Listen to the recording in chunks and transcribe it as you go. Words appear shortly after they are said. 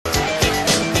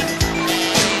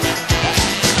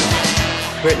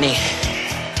Brittany,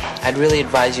 I'd really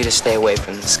advise you to stay away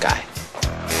from the sky.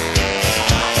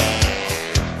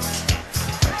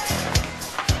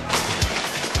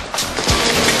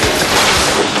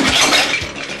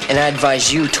 And I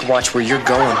advise you to watch where you're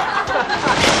going.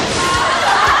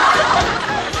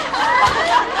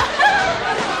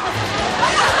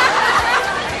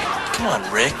 Come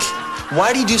on, Rick.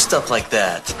 Why do you do stuff like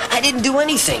that? I didn't do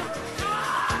anything.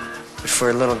 But for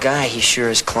a little guy, he sure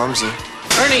is clumsy.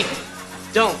 Ernie,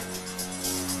 don't.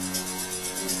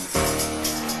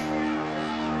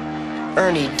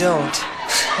 Ernie, don't.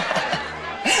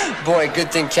 Boy,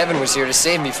 good thing Kevin was here to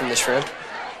save me from the shrimp.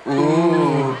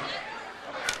 Ooh.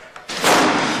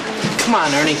 Come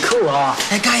on, Ernie, cool off.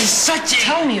 That guy is such a...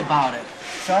 Tell me about it.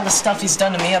 For all the stuff he's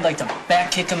done to me, I'd like to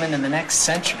back kick him into the next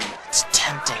century. It's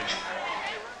tempting.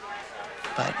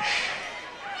 But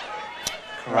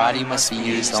karate must be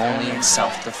used only in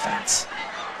self-defense.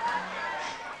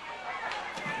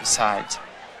 Besides,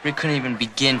 Rick couldn't even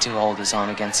begin to hold his own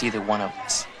against either one of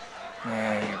us.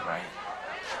 Yeah, you're right.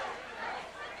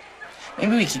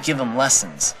 Maybe we could give him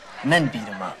lessons and then beat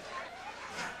him up.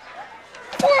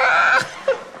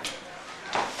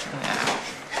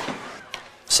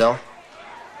 So,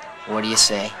 what do you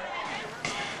say?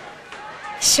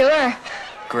 Sure.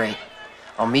 Great.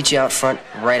 I'll meet you out front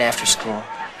right after school.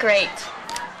 Great.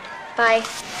 Bye.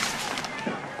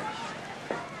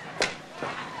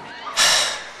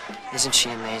 Isn't she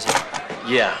amazing?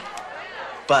 Yeah,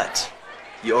 but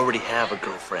you already have a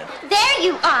girlfriend. There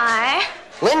you are.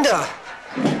 Linda!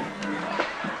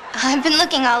 I've been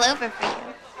looking all over for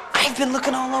you. I've been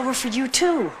looking all over for you,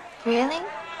 too. Really?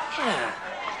 Yeah.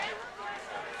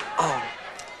 Oh,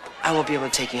 I won't be able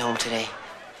to take you home today.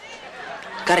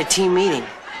 Got a team meeting.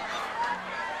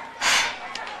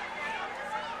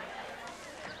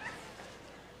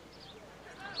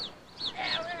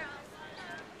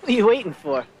 What are you waiting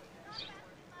for?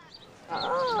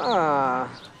 Oh,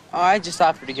 I just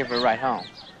offered to give her a ride home.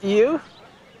 You?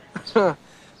 Well,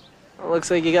 looks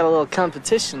like you got a little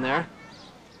competition there.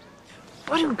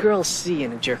 What do girls see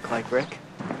in a jerk like Rick?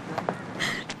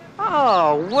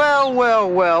 Oh, well, well,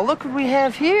 well. Look what we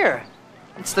have here.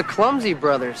 It's the Clumsy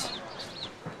Brothers.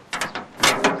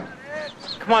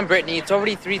 Come on, Brittany. It's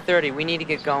already 3:30. We need to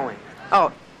get going.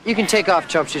 Oh, you can take off,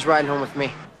 Chump. She's riding home with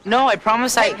me. No, I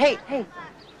promise Hey,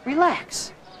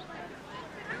 relax.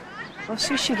 I'll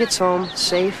see she gets home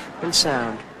safe and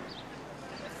sound.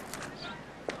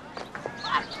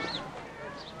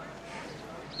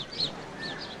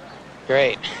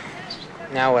 Great.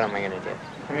 Now what am I gonna do?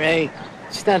 Hey,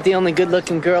 she's not the only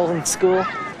good-looking girl in school.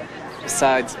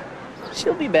 Besides,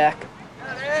 she'll be back.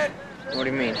 What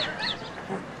do you mean?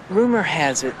 Rumor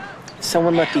has it,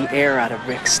 someone let the air out of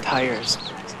Rick's tires.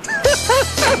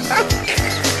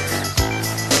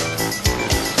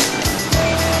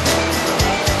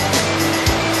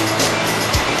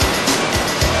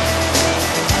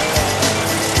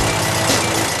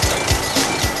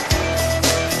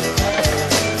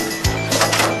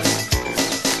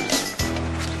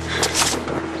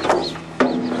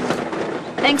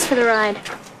 Thanks for the ride.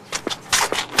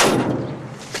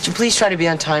 Could you please try to be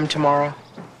on time tomorrow?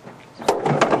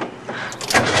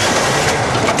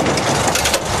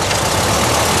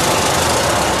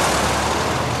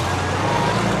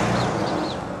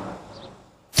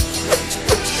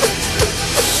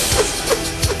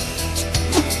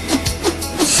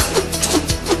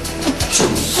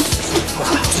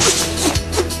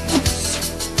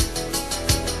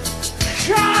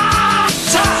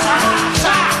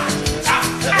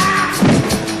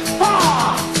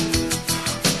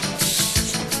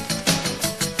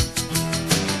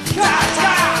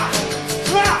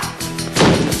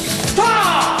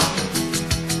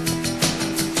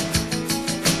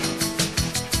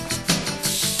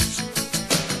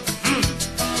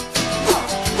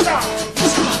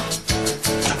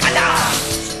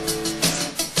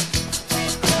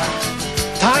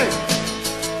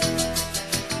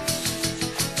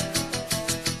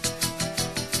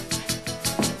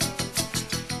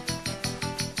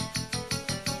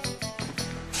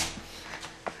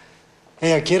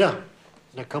 Hey, Akira.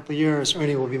 In a couple of years,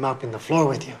 Ernie will be mopping the floor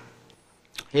with you.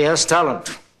 He has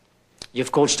talent.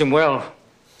 You've coached him well.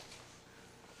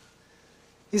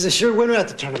 He's a sure winner at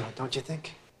the tournament, don't you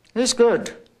think? He's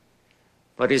good.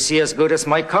 But is he as good as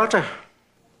Mike Carter?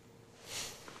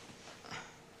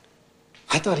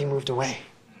 I thought he moved away.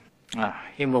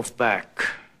 He moved back.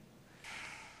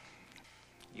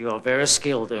 You are very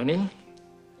skilled, Ernie.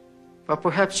 But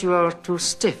perhaps you are too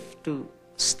stiff, too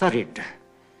studied.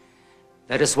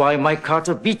 That is why Mike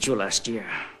Carter beat you last year.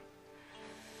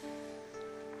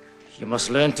 You must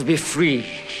learn to be free,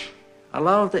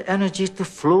 Allow the energy to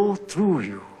flow through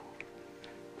you.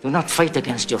 Do not fight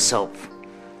against yourself.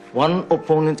 One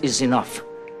opponent is enough,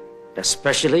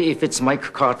 especially if it's Mike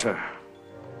Carter.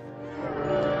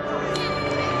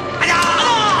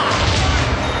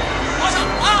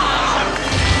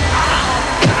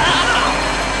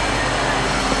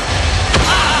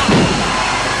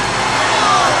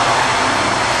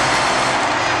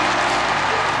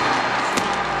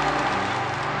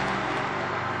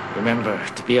 Remember,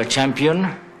 to be a champion,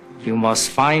 you must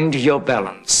find your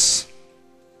balance.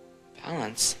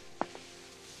 Balance?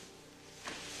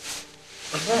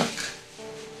 Good luck.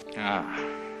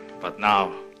 But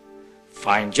now,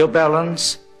 find your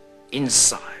balance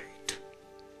inside.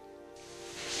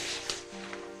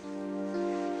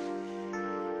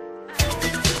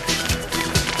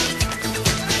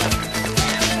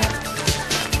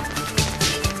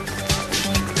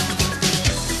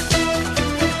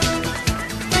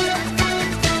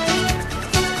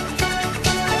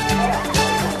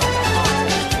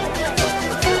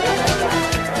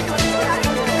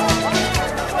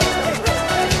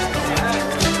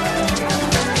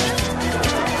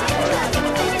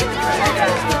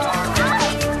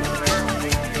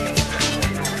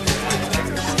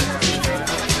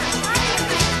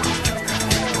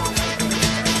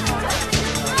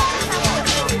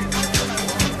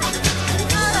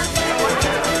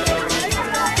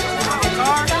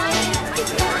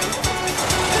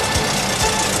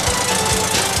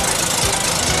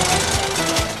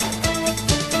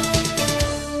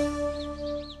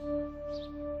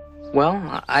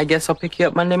 Well, I guess I'll pick you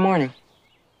up Monday morning.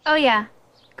 Oh, yeah.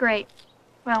 Great.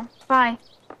 Well, bye.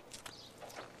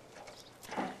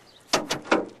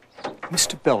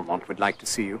 Mr. Belmont would like to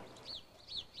see you.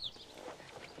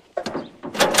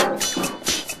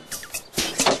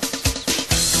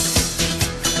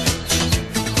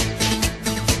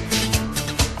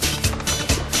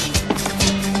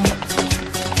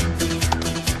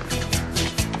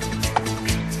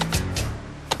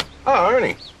 Oh,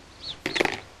 Ernie.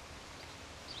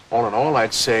 All in all,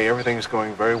 I'd say everything's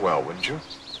going very well, wouldn't you?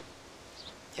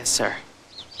 Yes, sir.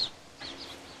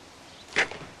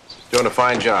 Doing a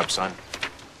fine job, son.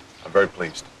 I'm very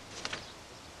pleased.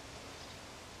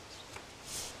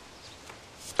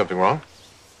 Something wrong?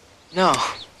 No.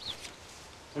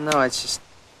 No, it's just...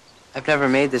 I've never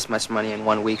made this much money in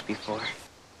 1 week before.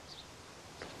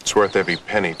 It's worth every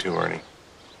penny, too, Ernie.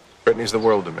 Brittany's the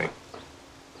world to me.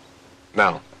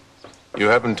 Now, you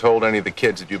haven't told any of the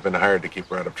kids that you've been hired to keep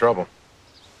her out of trouble.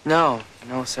 No,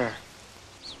 no, sir.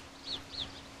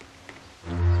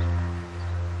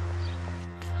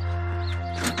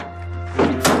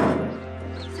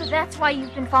 So that's why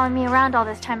you've been following me around all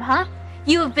this time, huh?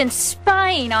 You have been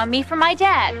spying on me for my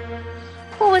dad.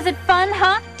 Well, was it fun,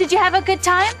 huh? Did you have a good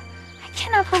time? I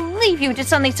cannot believe you did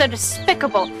something so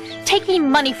despicable. Taking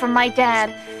money from my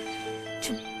dad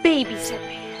to babysit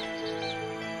me.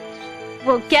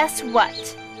 Well, guess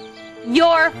what?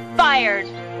 You're fired.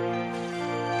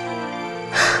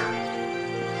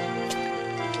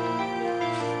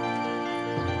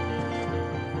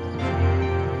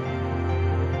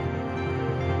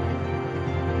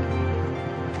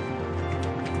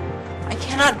 I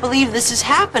cannot believe this is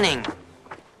happening.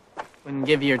 Wouldn't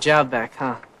give you your job back,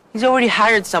 huh? He's already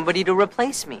hired somebody to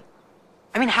replace me.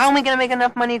 I mean, how am I going to make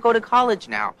enough money to go to college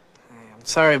now? Hey, I'm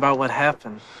sorry about what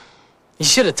happened. You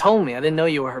should have told me. I didn't know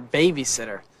you were her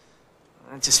babysitter.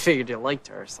 I just figured you liked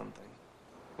her or something.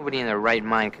 Nobody in their right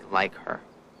mind could like her.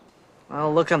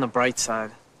 Well, look on the bright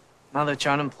side. Now that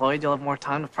you're unemployed, you'll have more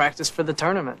time to practice for the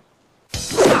tournament.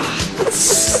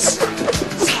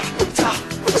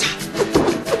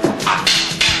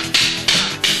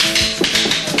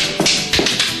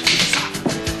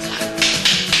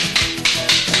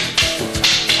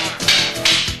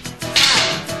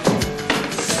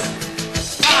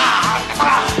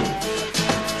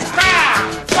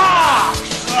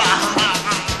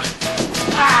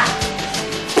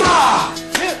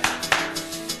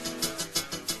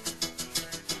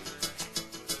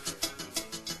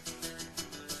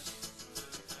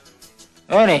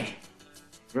 Ernie,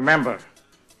 remember,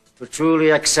 to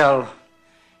truly excel,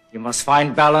 you must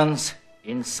find balance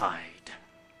inside.